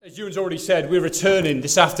As Ewan's already said, we're returning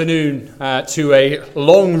this afternoon to a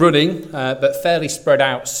long-running but fairly spread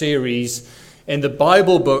out series in the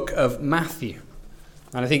Bible book of Matthew.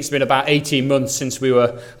 And I think it's been about 18 months since we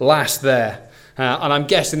were last there. And I'm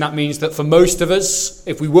guessing that means that for most of us,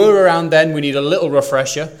 if we were around then, we need a little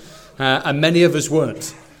refresher. And many of us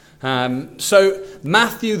weren't. So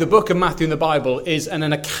Matthew, the book of Matthew in the Bible, is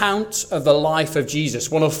an account of the life of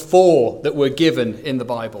Jesus, one of four that were given in the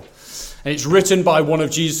Bible. And it's written by one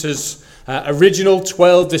of Jesus' original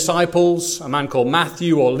 12 disciples, a man called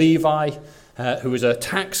Matthew or Levi, who was a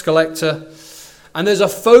tax collector. And there's a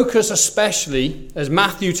focus especially, as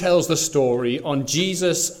Matthew tells the story, on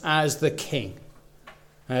Jesus as the king,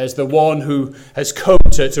 as the one who has come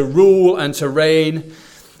to rule and to reign,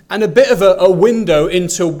 and a bit of a window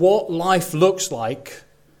into what life looks like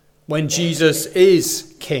when Jesus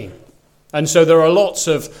is king. And so there are lots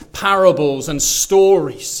of parables and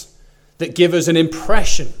stories that give us an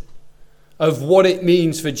impression of what it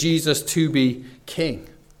means for Jesus to be king.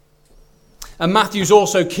 And Matthew's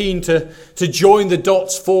also keen to join the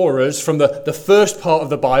dots for us from the first part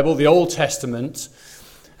of the Bible, the Old Testament.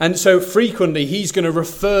 And so frequently he's going to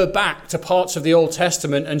refer back to parts of the Old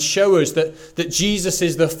Testament and show us that Jesus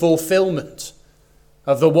is the fulfillment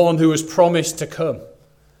of the one who was promised to come.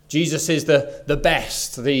 Jesus is the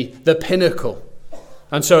best, the pinnacle.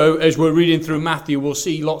 And so as we're reading through Matthew, we'll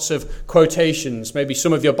see lots of quotations. Maybe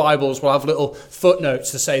some of your Bibles will have little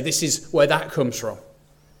footnotes to say this is where that comes from.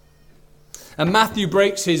 And Matthew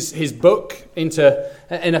breaks his book into,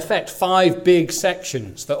 in effect, 5 big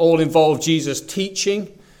sections that all involve Jesus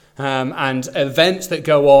teaching and events that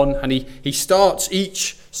go on. And he starts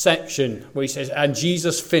each section where he says, and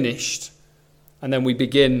Jesus finished. And then we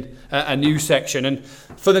begin a new section. And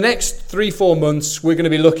for the next 3-4 months, we're going to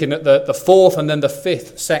be looking at the 4th and then the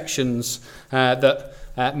 5th sections that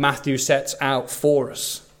Matthew sets out for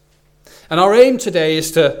us. And our aim today is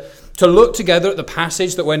to look together at the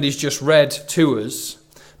passage that Wendy's just read to us,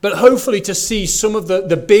 but hopefully to see some of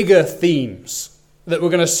the bigger themes that we're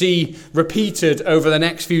going to see repeated over the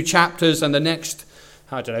next few chapters and the next,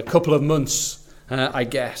 couple of months, I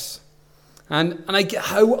guess. And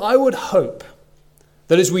I would hope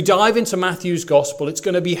that as we dive into Matthew's gospel, it's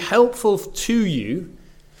going to be helpful to you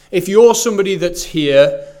if you're somebody that's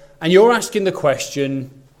here and you're asking the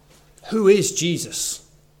question, who is Jesus?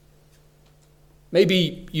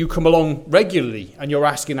 Maybe you come along regularly and you're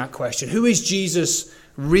asking that question. Who is Jesus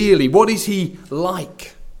really? What is he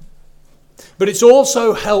like? But it's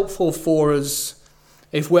also helpful for us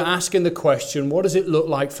if we're asking the question, what does it look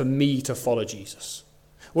like for me to follow Jesus?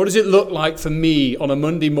 What does it look like for me on a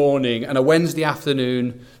Monday morning and a Wednesday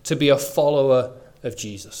afternoon to be a follower of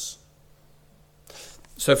Jesus?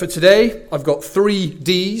 So for today, I've got 3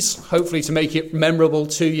 Ds, hopefully to make it memorable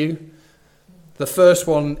to you. The first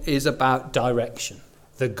one is about direction,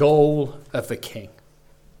 the goal of the king.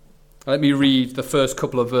 Let me read the first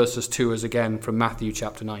couple of verses to us again from Matthew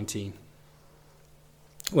chapter 19.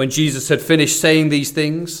 When Jesus had finished saying these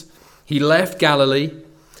things, he left Galilee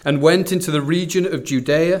and went into the region of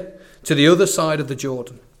Judea to the other side of the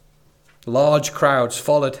Jordan. Large crowds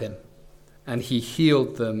followed him, and he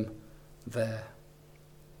healed them there.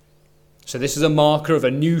 So this is a marker of a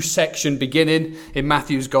new section beginning in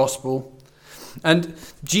Matthew's gospel. And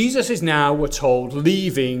Jesus is now, we're told,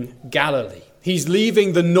 leaving Galilee. He's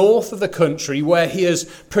leaving the north of the country where he has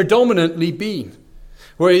predominantly been,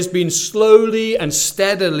 where he's been slowly and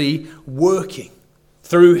steadily working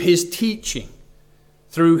through his teaching,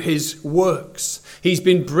 through his works. He's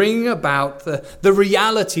been bringing about the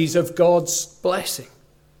realities of God's blessing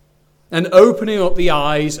and opening up the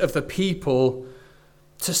eyes of the people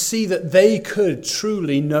to see that they could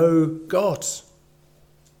truly know God.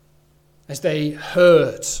 As they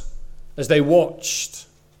heard, as they watched,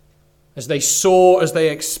 as they saw, as they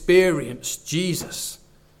experienced Jesus,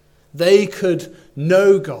 they could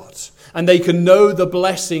know God and they could know the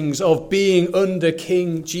blessings of being under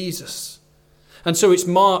King Jesus. And so it's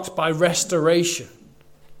marked by restoration.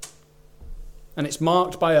 And it's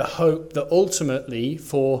marked by a hope that ultimately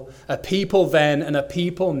for a people then and a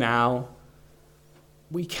people now,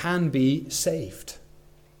 we can be saved.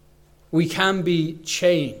 We can be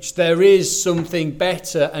changed. There is something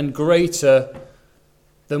better and greater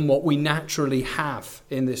than what we naturally have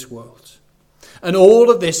in this world. And all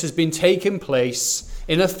of this has been taking place,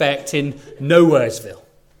 in effect, in Nowheresville,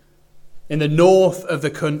 in the north of the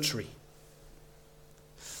country.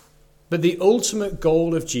 But the ultimate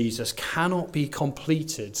goal of Jesus cannot be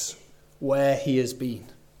completed where he has been.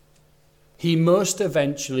 He must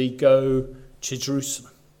eventually go to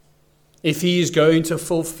Jerusalem if he is going to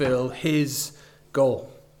fulfill his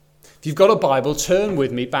goal. If you've got a Bible, turn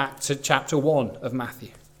with me back to chapter 1 of Matthew.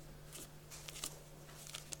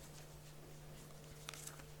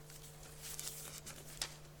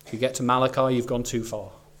 If you get to Malachi, you've gone too far.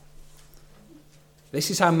 This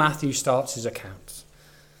is how Matthew starts his account.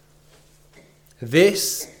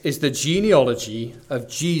 This is the genealogy of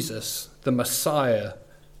Jesus, the Messiah,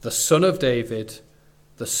 the son of David,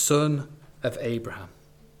 the son of Abraham.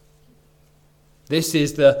 This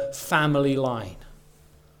is the family line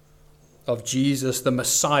of Jesus, the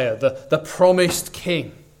Messiah, the promised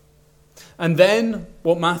king. And then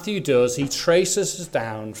what Matthew does, he traces us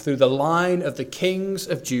down through the line of the kings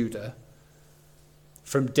of Judah,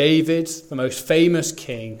 from David, the most famous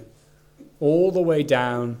king, all the way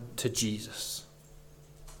down to Jesus.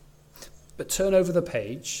 But turn over the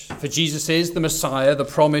page, for Jesus is the Messiah, the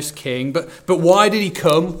promised king. But why did he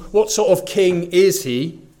come? What sort of king is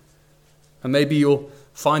he? And maybe you'll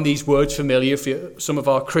find these words familiar for some of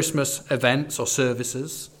our Christmas events or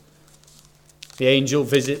services. The angel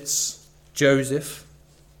visits Joseph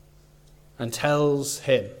and tells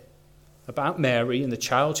him about Mary and the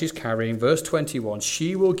child she's carrying. Verse 21,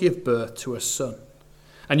 she will give birth to a son,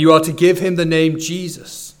 and you are to give him the name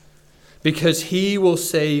Jesus, because he will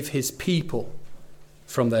save his people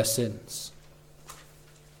from their sins.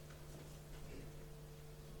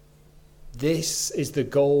 This is the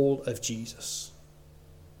goal of Jesus,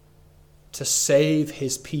 to save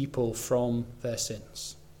his people from their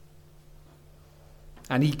sins.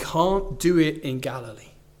 And he can't do it in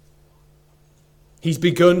Galilee. He's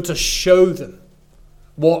begun to show them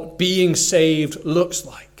what being saved looks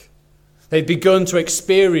like. They've begun to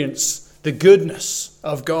experience the goodness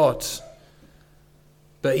of God.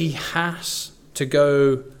 But he has to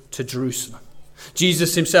go to Jerusalem.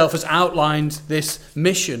 Jesus himself has outlined this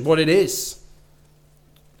mission, what it is.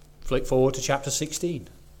 Flick forward to chapter 16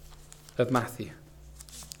 of Matthew.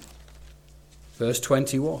 Verse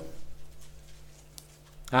 21.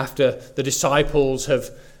 After the disciples have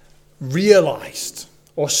realized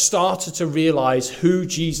or started to realize who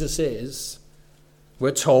Jesus is,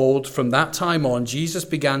 we're told from that time on, Jesus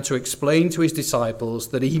began to explain to his disciples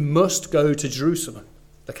that he must go to Jerusalem,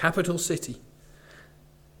 the capital city,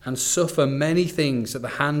 and suffer many things at the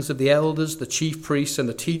hands of the elders, the chief priests, and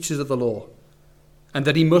the teachers of the law, and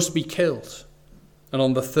that he must be killed, and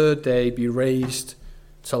on the third day be raised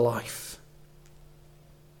to life.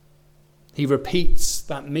 He repeats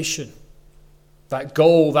that mission, that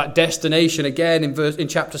goal, that destination again in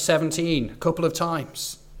chapter 17 a couple of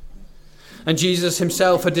times. And Jesus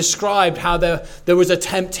himself had described how there was a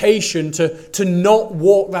temptation to not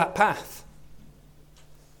walk that path.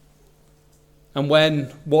 And when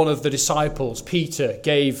one of the disciples, Peter,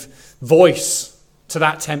 gave voice to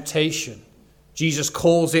that temptation, Jesus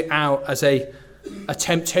calls it out as a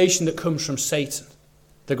temptation that comes from Satan,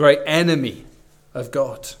 the great enemy of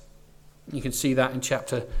God. You can see that in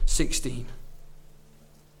chapter 16.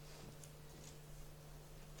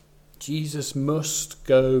 Jesus must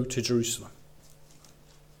go to Jerusalem.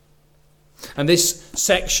 And this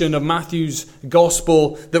section of Matthew's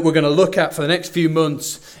gospel that we're going to look at for the next few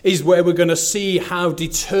months is where we're going to see how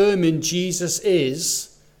determined Jesus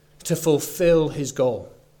is to fulfill his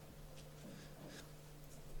goal.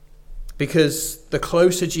 Because the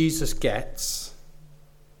closer Jesus gets,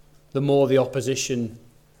 the more the opposition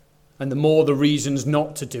and the more the reasons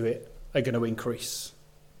not to do it are going to increase.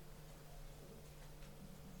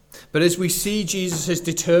 But as we see Jesus'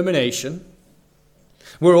 determination,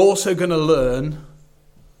 we're also going to learn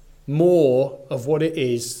more of what it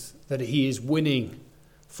is that he is winning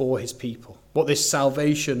for his people, what this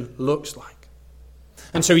salvation looks like.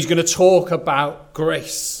 And so he's going to talk about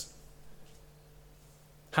grace,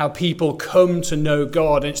 how people come to know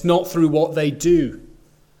God, and it's not through what they do.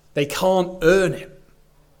 They can't earn it.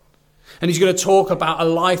 And he's going to talk about a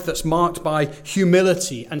life that's marked by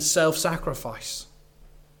humility and self-sacrifice.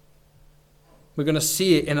 We're going to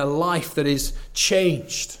see it in a life that is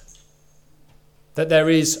changed, that there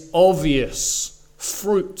is obvious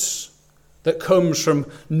fruit that comes from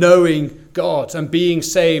knowing God and being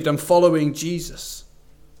saved and following Jesus.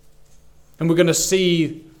 And we're going to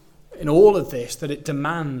see in all of this that it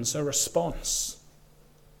demands a response.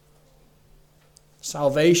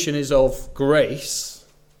 Salvation is of grace,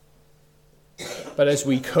 but as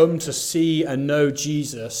we come to see and know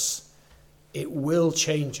Jesus, it will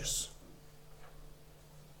change us.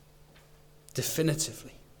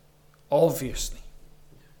 Definitively, obviously.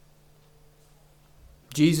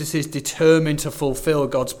 Jesus is determined to fulfill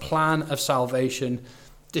God's plan of salvation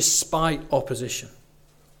despite opposition.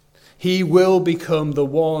 He will become the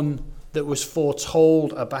one that was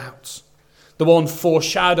foretold about, the one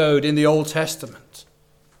foreshadowed in the Old Testament.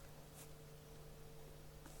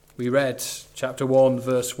 We read chapter 1,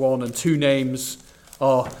 verse 1, and two names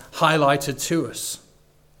are highlighted to us.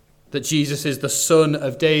 That Jesus is the son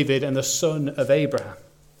of David and the son of Abraham.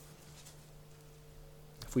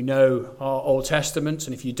 If we know our Old Testament,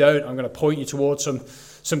 and if you don't, I'm going to point you towards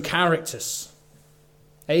some characters.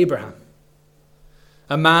 Abraham,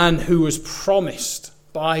 a man who was promised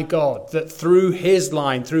by God that through his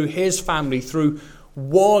line, through his family, through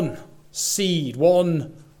one seed,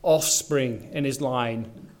 one offspring in his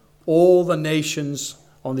line, all the nations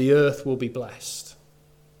on the earth will be blessed.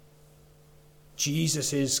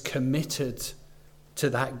 Jesus is committed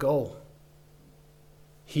to that goal.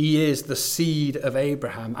 He is the seed of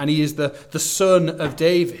Abraham, and he is the son of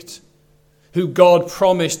David, who God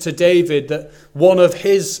promised to David that one of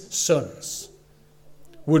his sons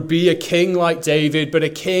would be a king like David, but a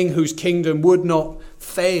king whose kingdom would not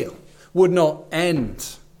fail, would not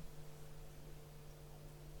end.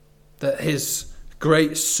 That his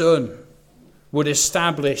great son would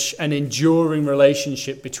establish an enduring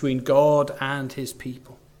relationship between God and his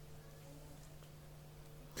people.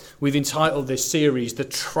 We've entitled this series, The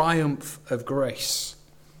Triumph of Grace,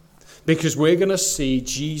 because we're going to see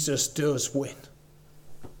Jesus does win.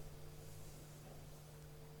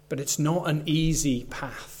 But it's not an easy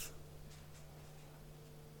path.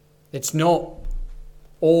 It's not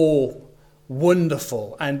all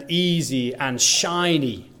wonderful and easy and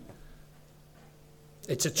shiny.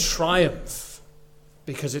 It's a triumph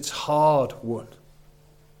because it's hard won,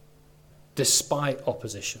 despite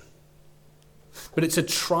opposition. But it's a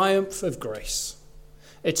triumph of grace.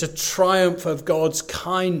 It's a triumph of God's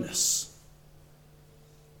kindness,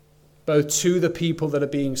 both to the people that are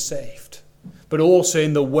being saved, but also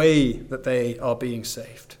in the way that they are being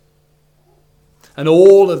saved. And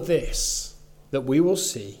all of this that we will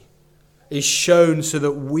see is shown so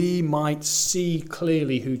that we might see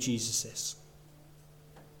clearly who Jesus is,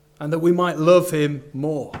 and that we might love him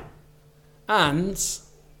more, and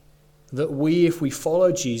that we, if we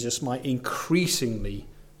follow Jesus, might increasingly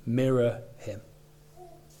mirror him.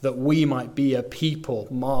 That we might be a people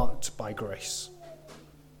marked by grace.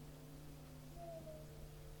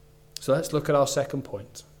 So let's look at our second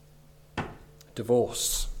point.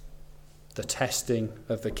 Divorce. The testing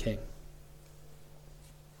of the king.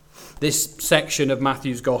 This section of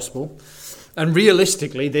Matthew's Gospel, and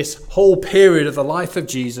realistically this whole period of the life of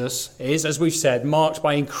Jesus, is, as we've said, marked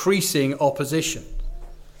by increasing opposition.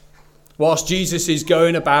 Whilst Jesus is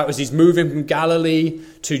going about, as he's moving from Galilee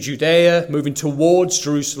to Judea, moving towards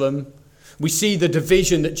Jerusalem, we see the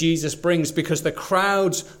division that Jesus brings because the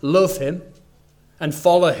crowds love him and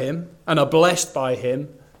follow him and are blessed by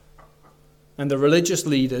him, and the religious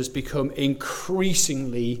leaders become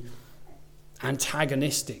increasingly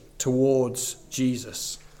antagonistic towards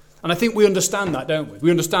Jesus. And I think we understand that, don't we?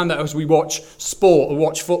 We understand that as we watch sport or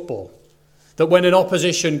watch football. That when an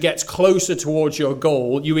opposition gets closer towards your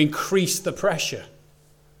goal, you increase the pressure.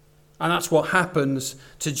 And that's what happens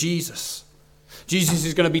to Jesus. Jesus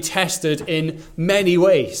is going to be tested in many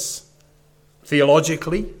ways.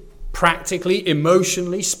 Theologically, practically,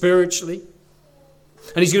 emotionally, spiritually.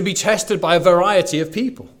 And he's going to be tested by a variety of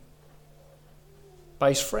people. By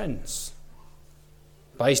his friends.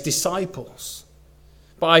 By his disciples.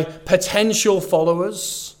 By potential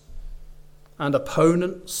followers and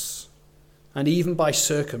opponents. And even by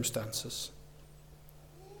circumstances.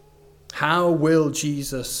 How will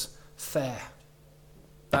Jesus fare?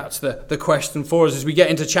 That's the question for us. As we get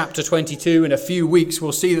into chapter 22 in a few weeks,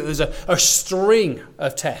 we'll see that there's a string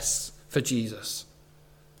of tests for Jesus.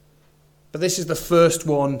 But this is the first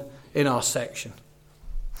one in our section.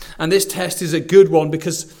 And this test is a good one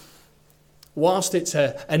because whilst it's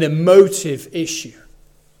an emotive issue,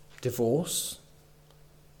 divorce,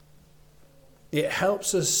 it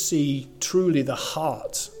helps us see truly the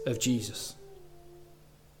heart of Jesus.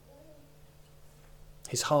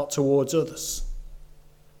 His heart towards others.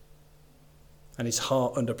 And his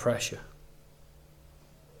heart under pressure.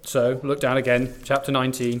 So, look down again, chapter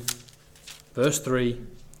 19, verse 3.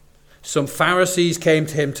 Some Pharisees came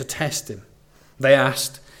to him to test him. They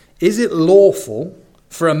asked, "Is it lawful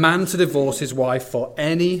for a man to divorce his wife for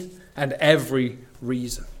any and every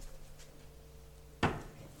reason?"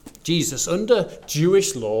 Jesus, under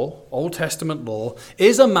Jewish law, Old Testament law,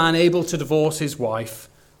 is a man able to divorce his wife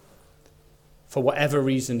for whatever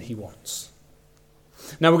reason he wants.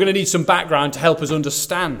 Now we're going to need some background to help us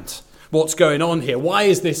understand what's going on here. Why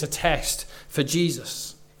is this a test for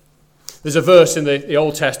Jesus? There's a verse in the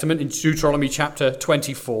Old Testament, in Deuteronomy chapter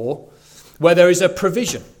 24, where there is a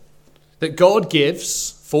provision that God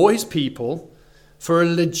gives for his people for a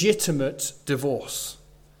legitimate divorce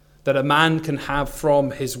that a man can have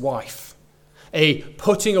from his wife. a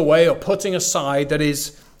putting away or putting aside that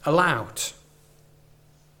is allowed.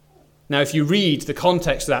 Now, if you read the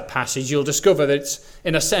context of that passage, you'll discover that it's,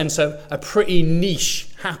 in a sense, a pretty niche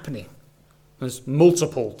happening. There's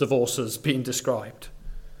multiple divorces being described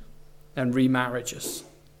and remarriages.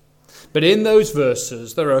 But in those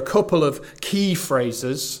verses, there are a couple of key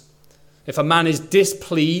phrases. If a man is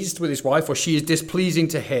displeased with his wife, or she is displeasing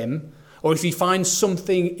to him, or if he finds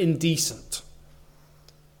something indecent.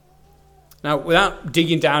 Now, without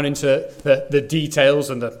digging down into the details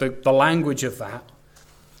and the language of that,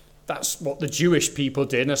 that's what the Jewish people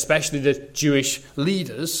did, and especially the Jewish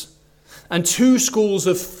leaders. And two schools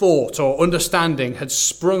of thought or understanding had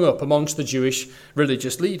sprung up amongst the Jewish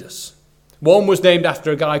religious leaders. One was named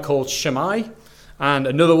after a guy called Shammai, and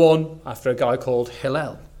another one after a guy called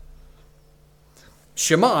Hillel.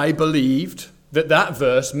 Shammai believed that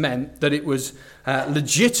verse meant that it was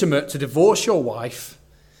legitimate to divorce your wife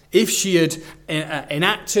if she had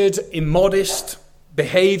enacted immodest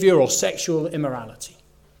behavior or sexual immorality,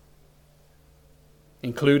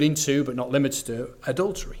 including to, but not limited to,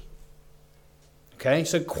 adultery. Okay,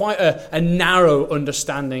 so quite a narrow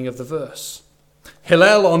understanding of the verse.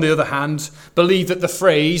 Hillel, on the other hand, believed that the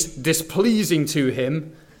phrase displeasing to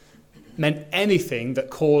him meant anything that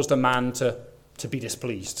caused a man to be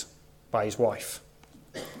displeased by his wife.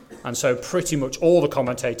 And so pretty much all the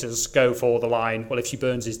commentators go for the line, well, if she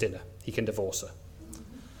burns his dinner, he can divorce her.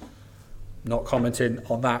 Not commenting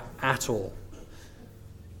on that at all.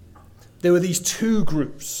 There were these two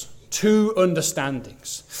groups, two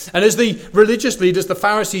understandings. And as the religious leaders, the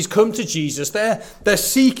Pharisees, come to Jesus, they're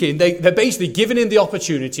seeking, they're basically giving him the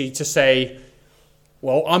opportunity to say,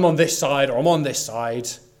 well, I'm on this side or I'm on this side.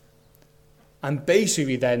 And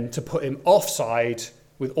basically then to put him offside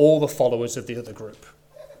with all the followers of the other group.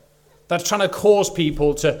 That's trying to cause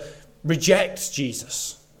people to reject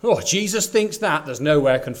Jesus. Oh, Jesus thinks that. There's no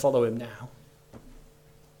way I can follow him now.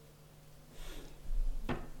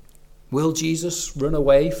 Will Jesus run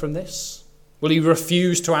away from this? Will he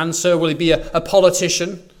refuse to answer? Will he be a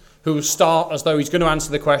politician who will start as though he's going to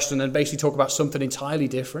answer the question and basically talk about something entirely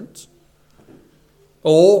different?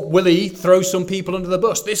 Or will he throw some people under the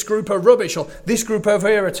bus? This group are rubbish, or this group over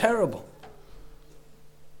here are terrible.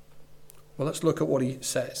 Well, let's look at what he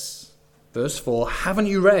says. Verse 4, haven't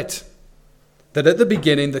you read that at the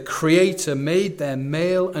beginning the Creator made them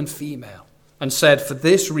male and female, and said, for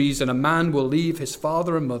this reason a man will leave his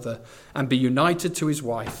father and mother and be united to his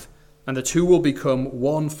wife, and the two will become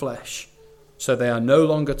one flesh. So they are no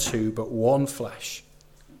longer two, but one flesh.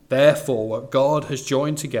 Therefore, what God has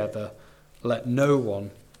joined together, let no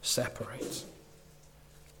one separate.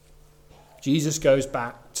 Jesus goes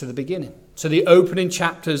back to the beginning, to the opening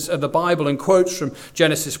chapters of the Bible, and quotes from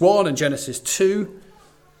Genesis 1 and Genesis 2.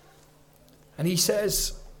 And he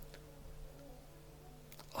says,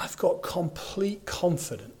 I've got complete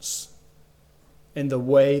confidence in the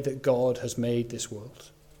way that God has made this world.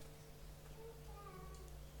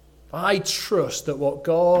 I trust that what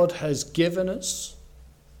God has given us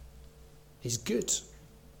is good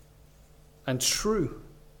and true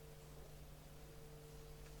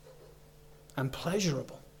and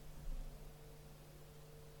pleasurable.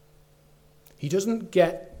 He doesn't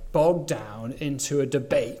get bogged down into a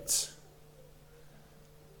debate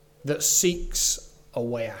that seeks a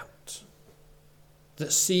way out,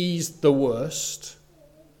 that sees the worst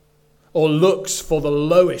or looks for the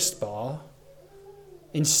lowest bar.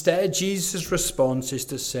 Instead, Jesus' response is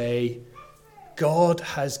to say, God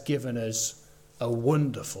has given us a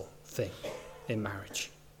wonderful thing in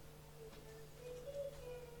marriage.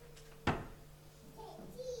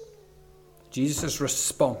 Jesus'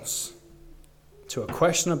 response to a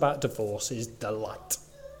question about divorce is delight.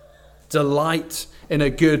 Delight in a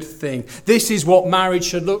good thing. This is what marriage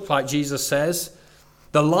should look like, Jesus says.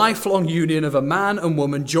 The lifelong union of a man and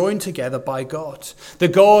woman joined together by God. The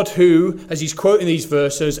God who, as he's quoting these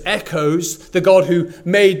verses, echoes the God who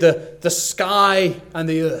made the sky and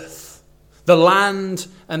the earth, the land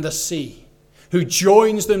and the sea, who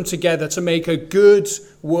joins them together to make a good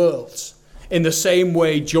world, in the same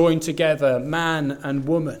way joined together man and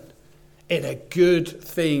woman in a good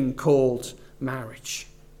thing called marriage.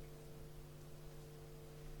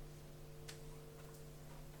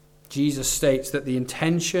 Jesus states that the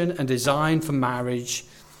intention and design for marriage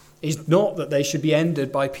is not that they should be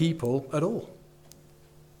ended by people at all.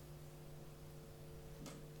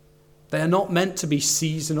 They are not meant to be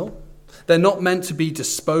seasonal. They're not meant to be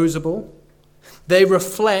disposable. They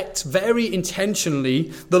reflect very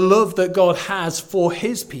intentionally the love that God has for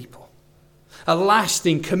his people. A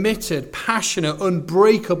lasting, committed, passionate,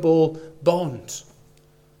 unbreakable bond.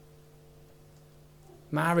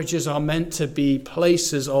 Marriages are meant to be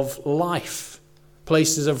places of life,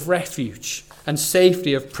 places of refuge and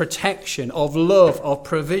safety, of protection, of love, of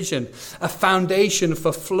provision, a foundation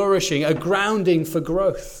for flourishing, a grounding for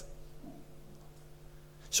growth.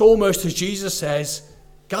 It's almost as Jesus says,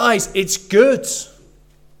 guys, it's good.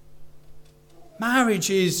 Marriage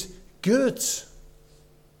is good.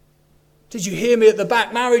 Did you hear me at the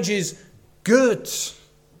back? Marriage is good.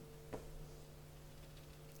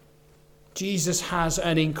 Jesus has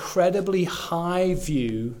an incredibly high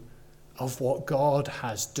view of what God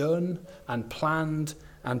has done and planned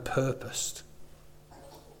and purposed.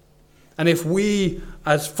 And if we,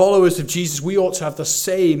 as followers of Jesus, we ought to have the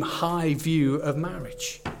same high view of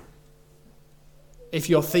marriage. If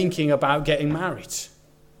you're thinking about getting married,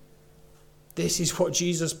 this is what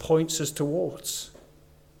Jesus points us towards.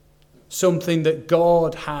 Something that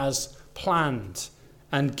God has planned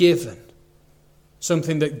and given.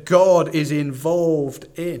 Something that God is involved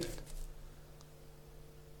in.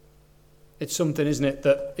 It's something, isn't it,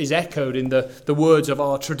 that is echoed in the words of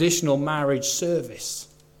our traditional marriage service.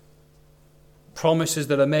 Promises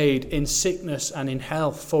that are made in sickness and in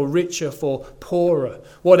health, for richer, for poorer.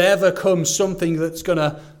 Whatever comes, something that's going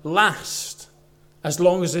to last as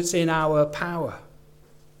long as it's in our power.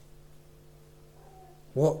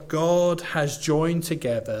 What God has joined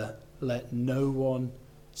together, let no one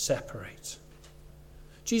separate.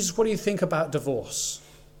 Jesus, what do you think about divorce?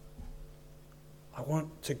 I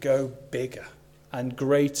want to go bigger and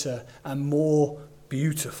greater and more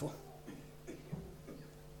beautiful.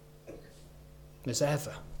 As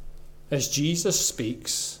ever, as Jesus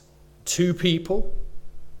speaks to people,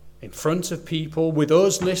 in front of people, with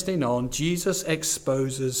us listening on, Jesus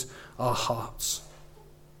exposes our hearts.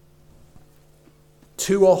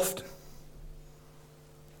 Too often,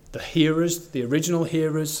 the hearers, the original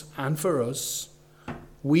hearers, and for us,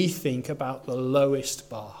 we think about the lowest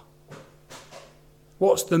bar.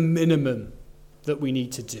 What's the minimum that we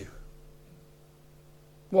need to do?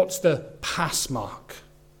 What's the pass mark?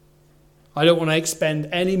 I don't want to expend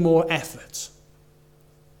any more effort.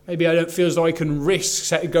 Maybe I don't feel as though I can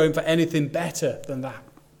risk going for anything better than that.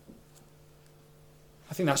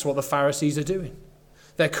 I think that's what the Pharisees are doing.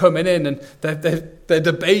 They're coming in and they're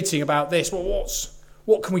debating about this. Well,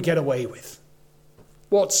 what can we get away with?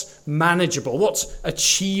 What's manageable? What's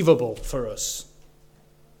achievable for us?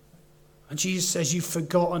 And Jesus says, you've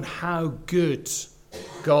forgotten how good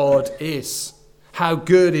God is. How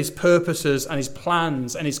good his purposes and his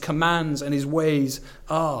plans and his commands and his ways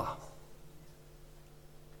are.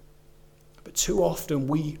 But too often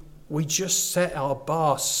we just set our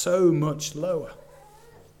bar so much lower.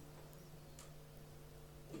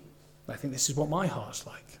 I think this is what my heart's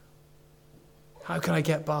like. How can I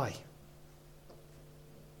get by?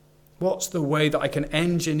 What's the way that I can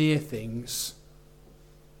engineer things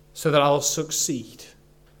so that I'll succeed?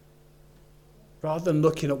 Rather than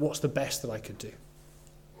looking at what's the best that I could do.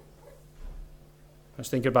 I was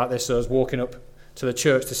thinking about this as I was walking up to the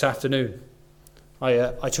church this afternoon.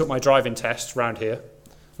 I took my driving test round here.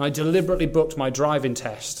 And I deliberately booked my driving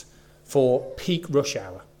test for peak rush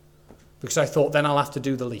hour. Because I thought then I'll have to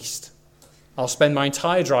do the least. I'll spend my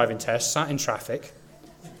entire driving test sat in traffic.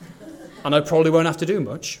 And I probably won't have to do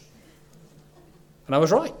much. And I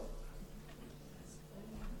was right.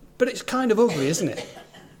 But it's kind of ugly, isn't it?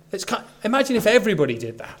 Imagine if everybody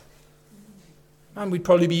did that. And we'd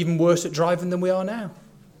probably be even worse at driving than we are now.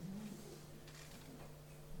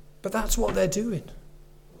 But that's what they're doing.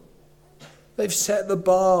 They've set the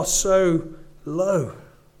bar so low.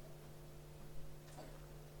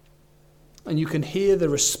 And you can hear the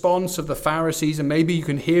response of the Pharisees, and maybe you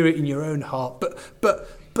can hear it in your own heart. But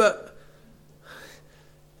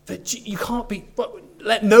that you can't be.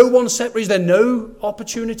 Let no one separate. Is there no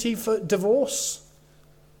opportunity for divorce?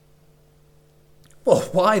 Well,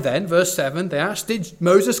 why then? Verse 7, they asked, did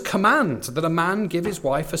Moses command that a man give his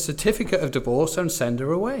wife a certificate of divorce and send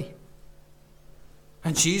her away?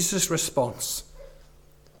 And Jesus' response,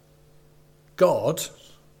 God,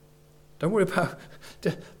 don't worry about,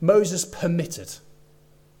 Moses permitted,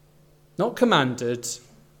 not commanded,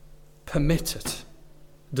 permitted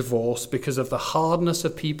divorce because of the hardness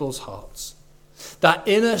of people's hearts. That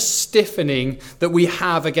inner stiffening that we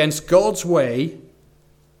have against God's way,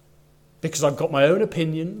 because I've got my own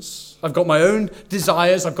opinions, I've got my own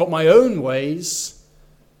desires, I've got my own ways.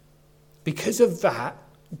 Because of that,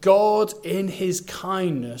 God, in his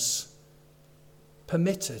kindness,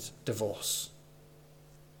 permitted divorce.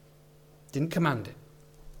 Didn't command it.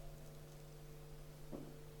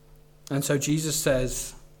 And so Jesus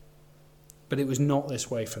says, but it was not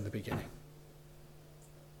this way from the beginning.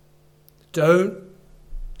 Don't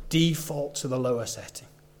default to the lower setting.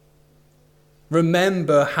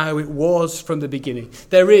 Remember how it was from the beginning.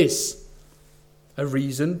 There is a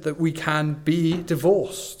reason that we can be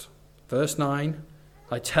divorced. Verse 9,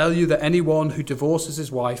 I tell you that anyone who divorces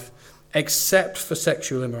his wife, except for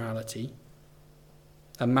sexual immorality,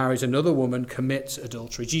 and marries another woman, commits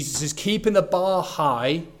adultery. Jesus is keeping the bar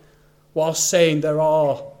high while saying there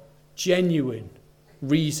are genuine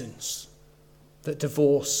reasons that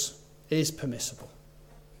divorce is permissible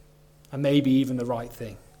and maybe even the right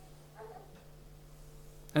thing.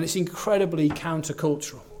 And it's incredibly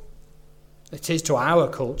countercultural. It is to our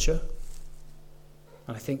culture,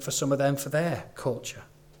 and I think for some of them, for their culture.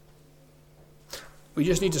 We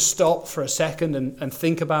just need to stop for a second and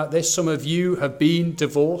think about this. Some of you have been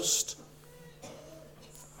divorced.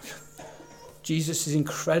 Jesus is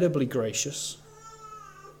incredibly gracious.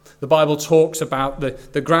 The Bible talks about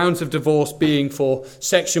the grounds of divorce being for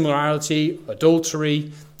sexual immorality,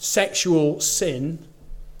 adultery, sexual sin.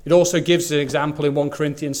 It also gives an example in 1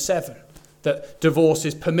 Corinthians 7 that divorce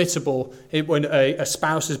is permissible when a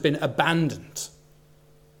spouse has been abandoned.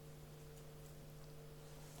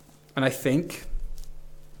 And I think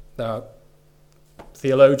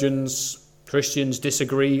theologians, Christians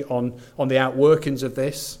disagree on the outworkings of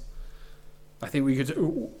this. I think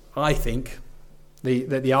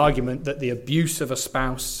the argument that the abuse of a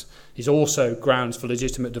spouse is also grounds for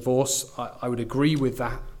legitimate divorce, I would agree with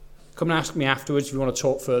that. Come and ask me afterwards if you want to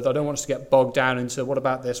talk further. I don't want us to get bogged down into what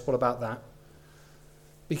about this, what about that.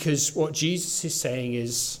 Because what Jesus is saying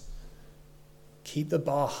is keep the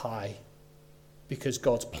bar high because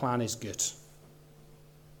God's plan is good.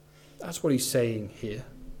 That's what he's saying here.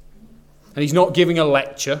 And he's not giving a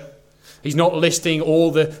lecture. He's not listing all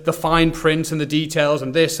the fine print and the details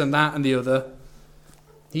and this and that and the other.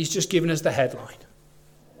 He's just giving us the headline.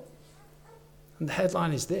 And the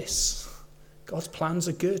headline is this: God's plans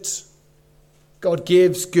are good. God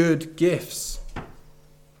gives good gifts.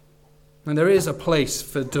 And there is a place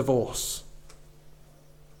for divorce.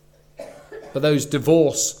 But those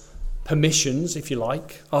divorce permissions, if you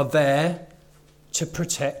like, are there to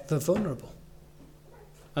protect the vulnerable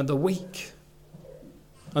and the weak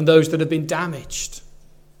and those that have been damaged.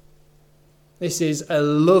 This is a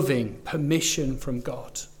loving permission from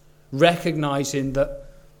God, recognizing that,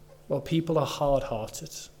 people are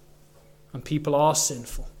hard-hearted and people are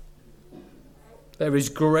sinful. There is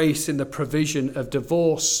grace in the provision of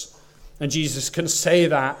divorce, and Jesus can say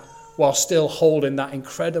that while still holding that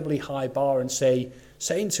incredibly high bar and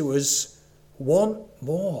saying to us, want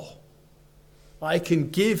more. I can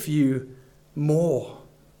give you more.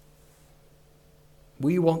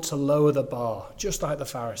 We want to lower the bar, just like the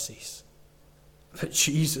Pharisees. But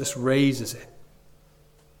Jesus raises it.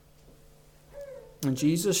 And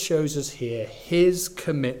Jesus shows us here his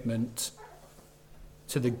commitment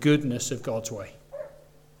to the goodness of God's way.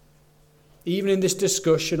 Even in this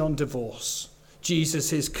discussion on divorce,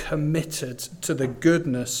 Jesus is committed to the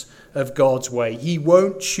goodness of God's way. He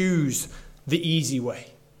won't choose the easy way.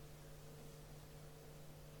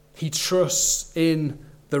 He trusts in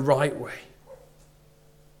the right way.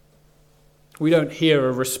 We don't hear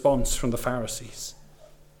a response from the Pharisees.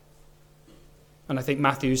 And I think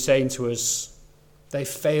Matthew is saying to us, they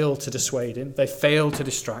failed to dissuade him. They failed to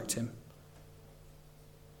distract him.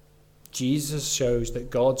 Jesus shows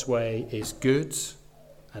that God's way is good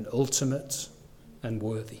and ultimate and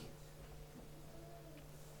worthy.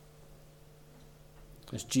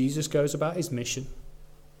 As Jesus goes about his mission,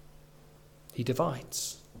 he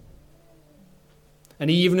divides. And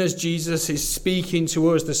even as Jesus is speaking to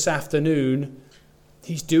us this afternoon,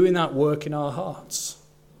 he's doing that work in our hearts.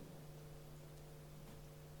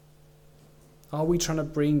 Are we trying to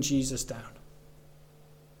bring Jesus down?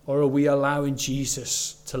 Or are we allowing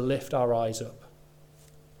Jesus to lift our eyes up?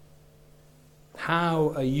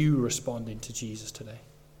 How are you responding to Jesus today?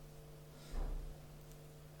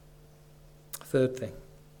 Third thing,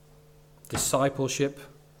 discipleship,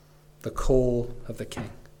 the call of the King.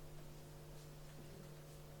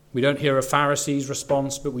 We don't hear a Pharisee's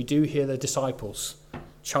response, but we do hear the disciples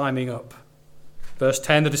chiming up. Verse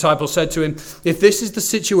 10, the disciples said to him, "If this is the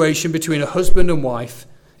situation between a husband and wife,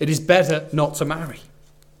 it is better not to marry."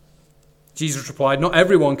 Jesus replied, "Not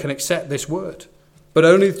everyone can accept this word, but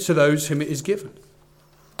only to those whom it is given.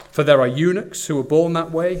 For there are eunuchs who were born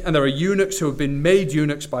that way, and there are eunuchs who have been made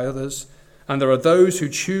eunuchs by others, and there are those who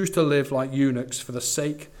choose to live like eunuchs for the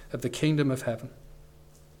sake of the kingdom of heaven.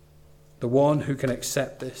 The one who can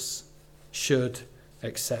accept this should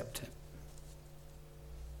accept it."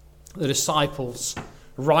 The disciples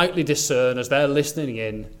rightly discern as they're listening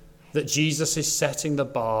in that Jesus is setting the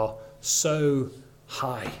bar so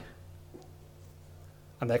high.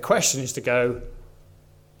 And their question is to go,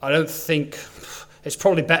 I don't think, it's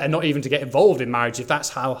probably better not even to get involved in marriage if that's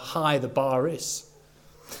how high the bar is.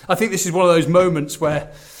 I think this is one of those moments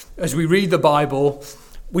where, as we read the Bible,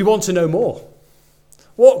 we want to know more.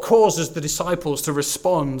 What causes the disciples to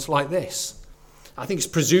respond like this? I think it's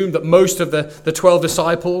presumed that most of the 12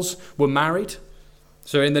 disciples were married.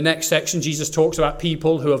 So in the next section, Jesus talks about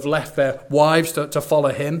people who have left their wives to follow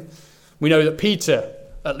him. We know that Peter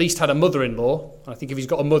at least had a mother-in-law. I think if he's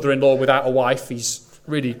got a mother-in-law without a wife, he's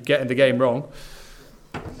really getting the game wrong.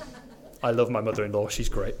 I love my mother-in-law. She's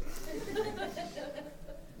great.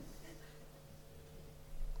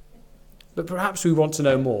 But perhaps we want to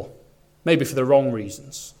know more, maybe for the wrong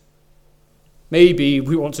reasons. Maybe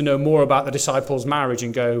we want to know more about the disciples' marriage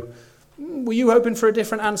and go, were you hoping for a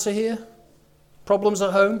different answer here? Problems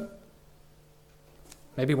at home?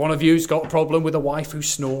 Maybe one of you's got a problem with a wife who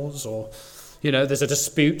snores, or, there's a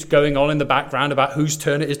dispute going on in the background about whose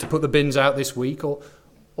turn it is to put the bins out this week, or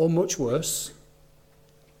much worse.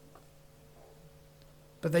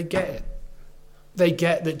 But they get it. They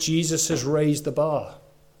get that Jesus has raised the bar.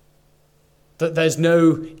 That there's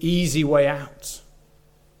no easy way out.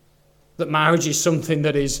 That marriage is something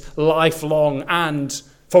that is lifelong and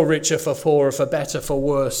for richer, for poorer, for better, for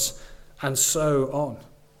worse, and so on.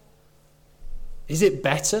 Is it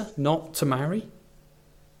better not to marry?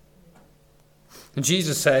 And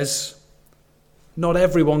Jesus says, not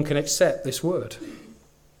everyone can accept this word.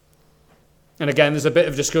 And again, there's a bit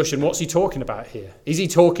of discussion. What's he talking about here? Is he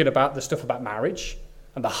talking about the stuff about marriage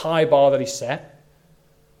and the high bar that he set?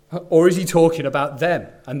 Or is he talking about them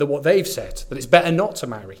and what they've said, that it's better not to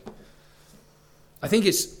marry? I think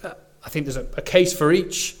there's a case for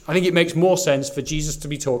each. I think it makes more sense for Jesus to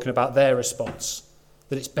be talking about their response,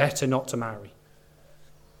 that it's better not to marry.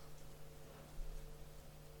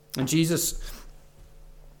 And Jesus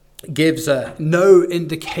gives no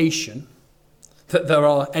indication that there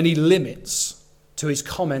are any limits to his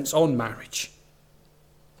comments on marriage.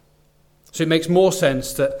 So it makes more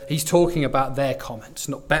sense that he's talking about their comments,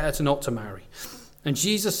 not better not to marry. And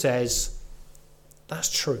Jesus says, that's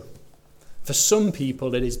true. For some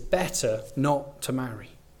people, it is better not to marry.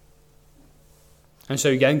 And so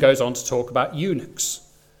again goes on to talk about eunuchs.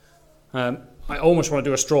 I almost want to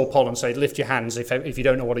do a straw poll and say, lift your hands if you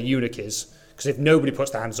don't know what a eunuch is. Because if nobody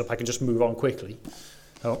puts their hands up, I can just move on quickly.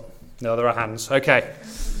 Oh, no, there are hands. Okay.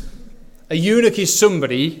 A eunuch is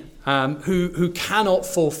somebody who cannot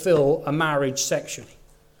fulfill a marriage sexually.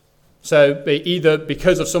 So either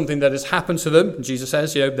because of something that has happened to them, Jesus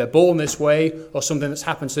says, they're born this way, or something that's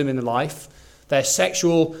happened to them in their life, their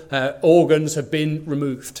sexual organs have been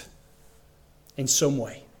removed in some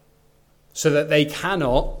way, so that they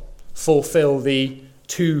cannot fulfill the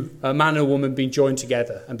two, a man and a woman being joined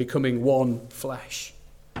together and becoming one flesh.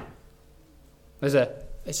 This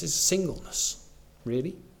is singleness,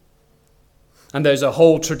 really. And there's a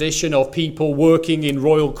whole tradition of people working in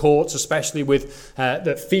royal courts, especially with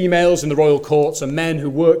the females in the royal courts and men who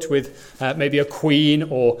worked with maybe a queen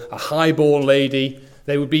or a highborn lady.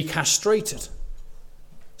 They would be castrated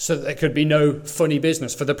so that there could be no funny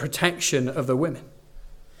business, for the protection of the women.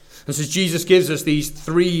 And so Jesus gives us these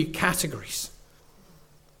three categories.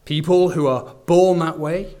 People who are born that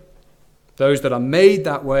way, those that are made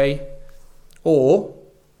that way, or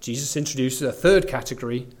Jesus introduces a third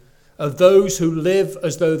category of those who live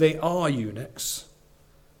as though they are eunuchs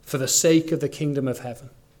for the sake of the kingdom of heaven.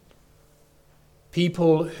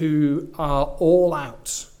 People who are all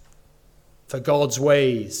out for God's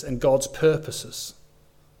ways and God's purposes.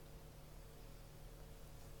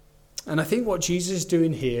 And I think what Jesus is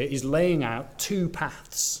doing here is laying out two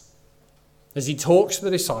paths. As he talks to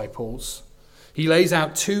the disciples, he lays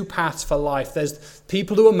out two paths for life. There's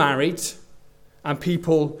people who are married and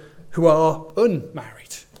people who are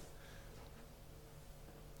unmarried.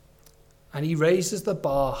 And he raises the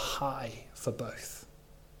bar high for both.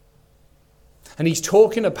 And he's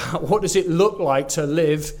talking about what does it look like to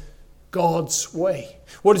live God's way?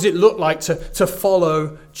 What does it look like to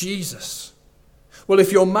follow Jesus? Well,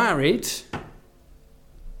 if you're married,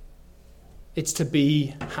 it's to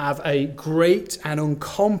have a great and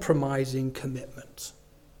uncompromising commitment.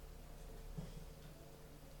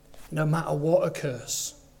 No matter what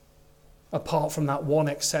occurs, apart from that one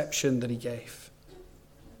exception that he gave.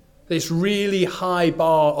 This really high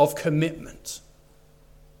bar of commitment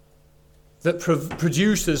that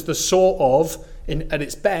produces the sort of, at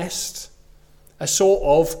its best, a sort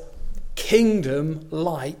of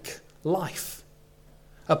kingdom-like life.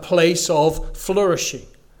 A place of flourishing,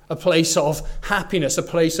 a place of happiness, a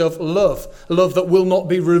place of love. Love that will not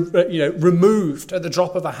be removed at the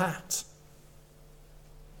drop of a hat.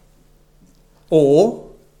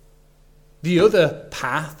 Or The other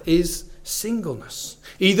path is singleness,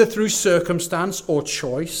 either through circumstance or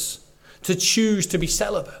choice, to choose to be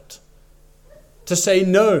celibate, to say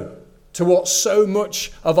no to what so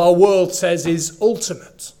much of our world says is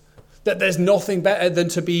ultimate, that there's nothing better than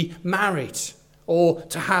to be married or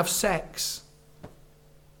to have sex.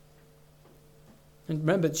 And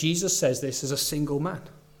remember, Jesus says this as a single man.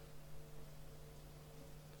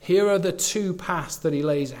 Here are the two paths that he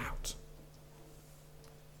lays out.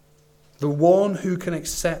 The one who can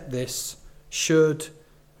accept this should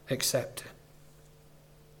accept it.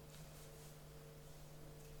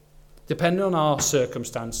 Depending on our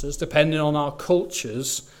circumstances, depending on our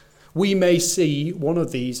cultures, we may see one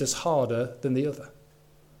of these as harder than the other.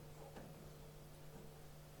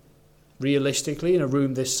 Realistically, in a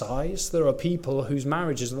room this size, there are people whose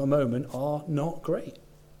marriages at the moment are not great,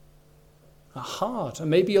 are hard. And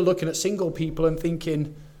maybe you're looking at single people and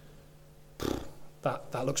thinking,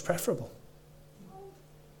 that looks preferable.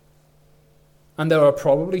 And there are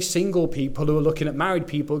probably single people who are looking at married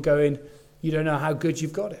people going, you don't know how good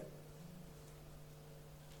you've got it.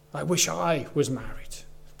 I wish I was married.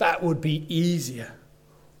 That would be easier.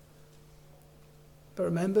 But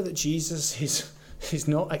remember that Jesus is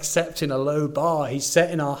not accepting a low bar. He's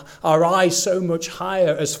setting our eyes so much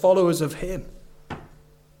higher as followers of him.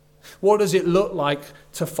 What does it look like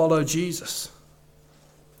to follow Jesus?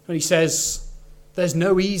 And he says, there's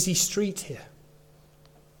no easy street here.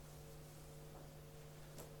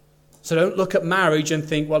 So don't look at marriage and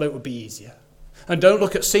think, well, it would be easier. And don't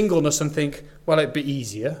look at singleness and think, well, it'd be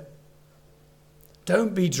easier.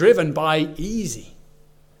 Don't be driven by easy.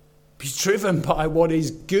 Be driven by what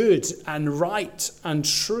is good and right and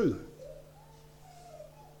true.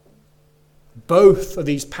 Both of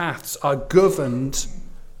these paths are governed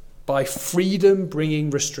by freedom bringing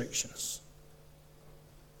restrictions.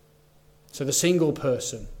 So the single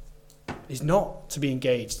person is not to be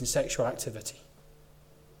engaged in sexual activity.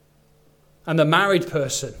 And the married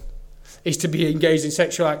person is to be engaged in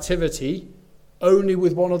sexual activity only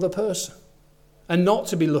with one other person and not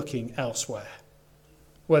to be looking elsewhere,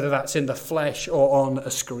 whether that's in the flesh or on a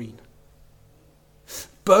screen.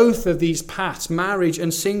 Both of these paths, marriage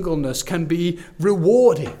and singleness, can be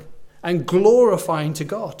rewarding and glorifying to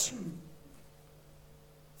God.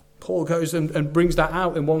 Paul goes and brings that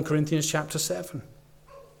out in 1 Corinthians chapter 7.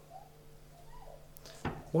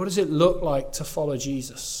 What does it look like to follow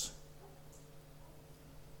Jesus?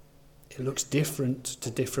 It looks different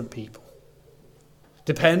to different people,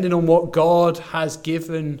 depending on what God has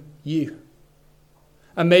given you.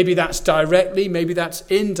 And maybe that's directly, maybe that's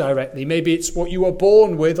indirectly. Maybe it's what you were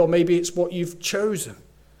born with, or maybe it's what you've chosen.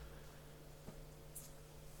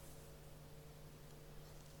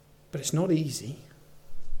 But it's not easy.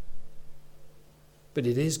 But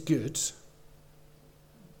it is good.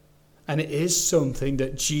 And it is something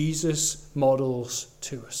that Jesus models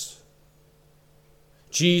to us.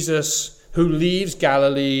 Jesus, who leaves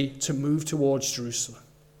Galilee to move towards Jerusalem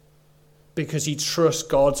because he trusts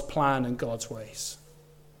God's plan and God's ways.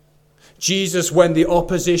 Jesus, when the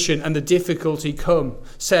opposition and the difficulty come,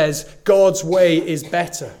 says God's way is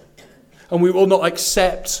better. And we will not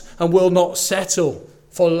accept and will not settle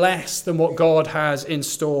for less than what God has in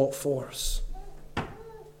store for us.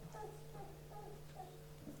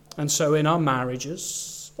 And so in our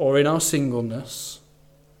marriages or in our singleness,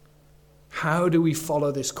 how do we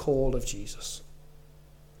follow this call of Jesus?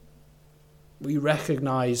 We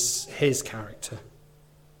recognize his character.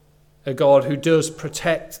 A God who does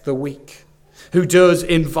protect the weak, who does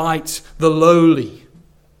invite the lowly,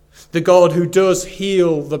 the God who does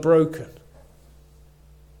heal the broken,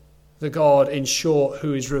 the God, in short,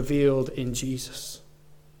 who is revealed in Jesus.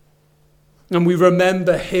 And we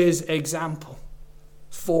remember his example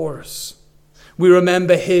for us. We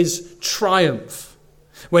remember his triumph.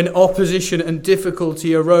 When opposition and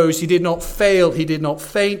difficulty arose, he did not fail, he did not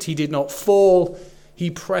faint, he did not fall,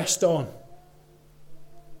 he pressed on.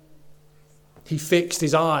 He fixed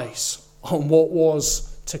his eyes on what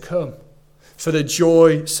was to come, for the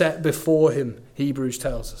joy set before him, Hebrews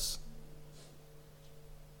tells us.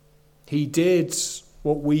 He did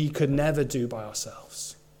what we could never do by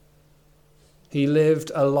ourselves. He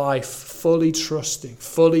lived a life fully trusting,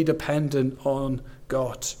 fully dependent on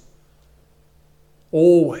God.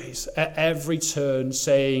 Always, at every turn,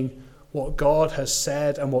 saying what God has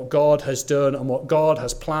said and what God has done and what God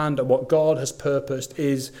has planned and what God has purposed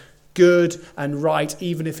is good and right,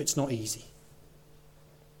 even if it's not easy.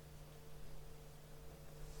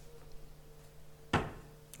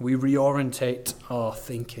 We reorientate our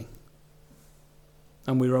thinking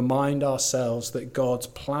and we remind ourselves that God's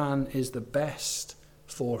plan is the best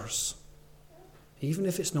for us. even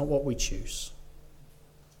if it's not what we choose.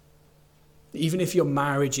 Even if your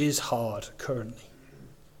marriage is hard currently.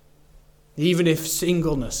 Even if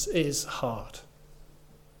singleness is hard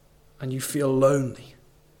and you feel lonely.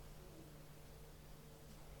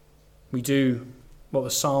 We do what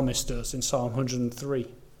the psalmist does in Psalm 103.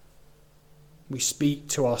 We speak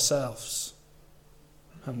to ourselves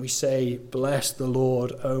and we say, "Bless the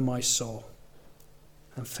Lord, O my soul,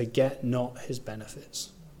 and forget not his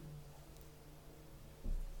benefits."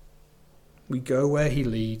 We go where he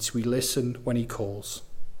leads, we listen when he calls.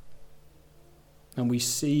 And we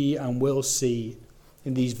see and will see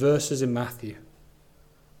in these verses in Matthew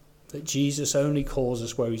that Jesus only calls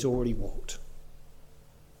us where he's already walked.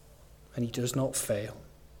 And he does not fail.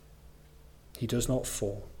 He does not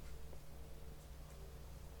fall.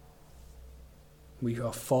 We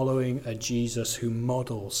are following a Jesus who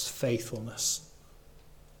models faithfulness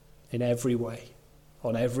in every way,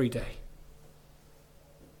 on every day.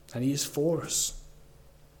 And he is for us.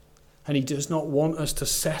 And he does not want us to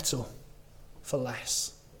settle for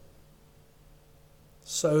less.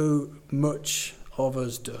 So much of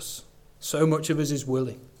us does. So much of us is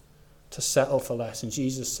willing to settle for less. And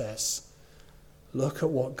Jesus says, look at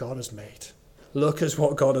what God has made. Look at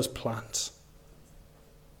what God has planned.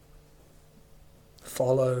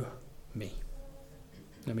 Follow me.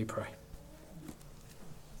 Let me pray.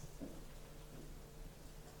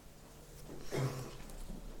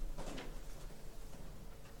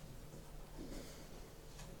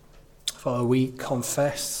 Father, we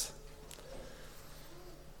confess,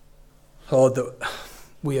 Lord, that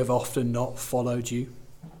we have often not followed you.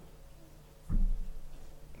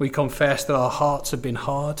 We confess that our hearts have been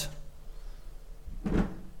hard.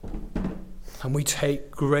 And we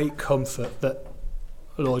take great comfort that,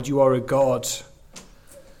 Lord, you are a God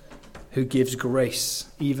who gives grace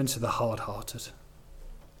even to the hard-hearted.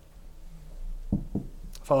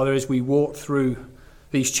 Father, as we walk through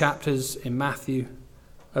these chapters in Matthew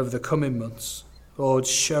over the coming months, Lord,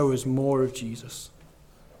 show us more of Jesus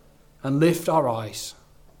and lift our eyes,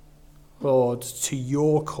 Lord, to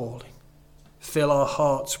your calling. Fill our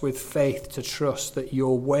hearts with faith to trust that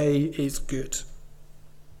your way is good.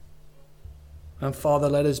 And Father,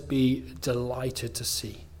 let us be delighted to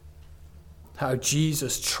see how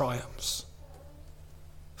Jesus triumphs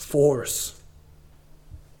for us,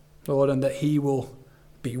 Lord, and that he will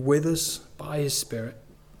be with us by his Spirit,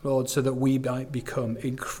 Lord, so that we might become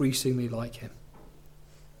increasingly like him.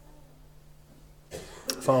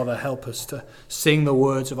 Father, help us to sing the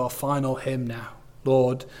words of our final hymn now,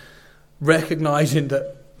 Lord, recognizing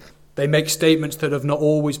that they make statements that have not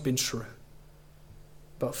always been true.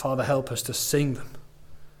 But Father, help us to sing them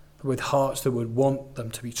with hearts that would want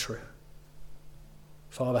them to be true.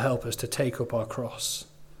 Father, help us to take up our cross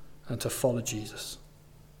and to follow Jesus.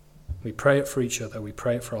 We pray it for each other. We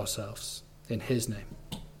pray it for ourselves. In his name.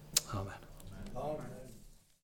 Amen.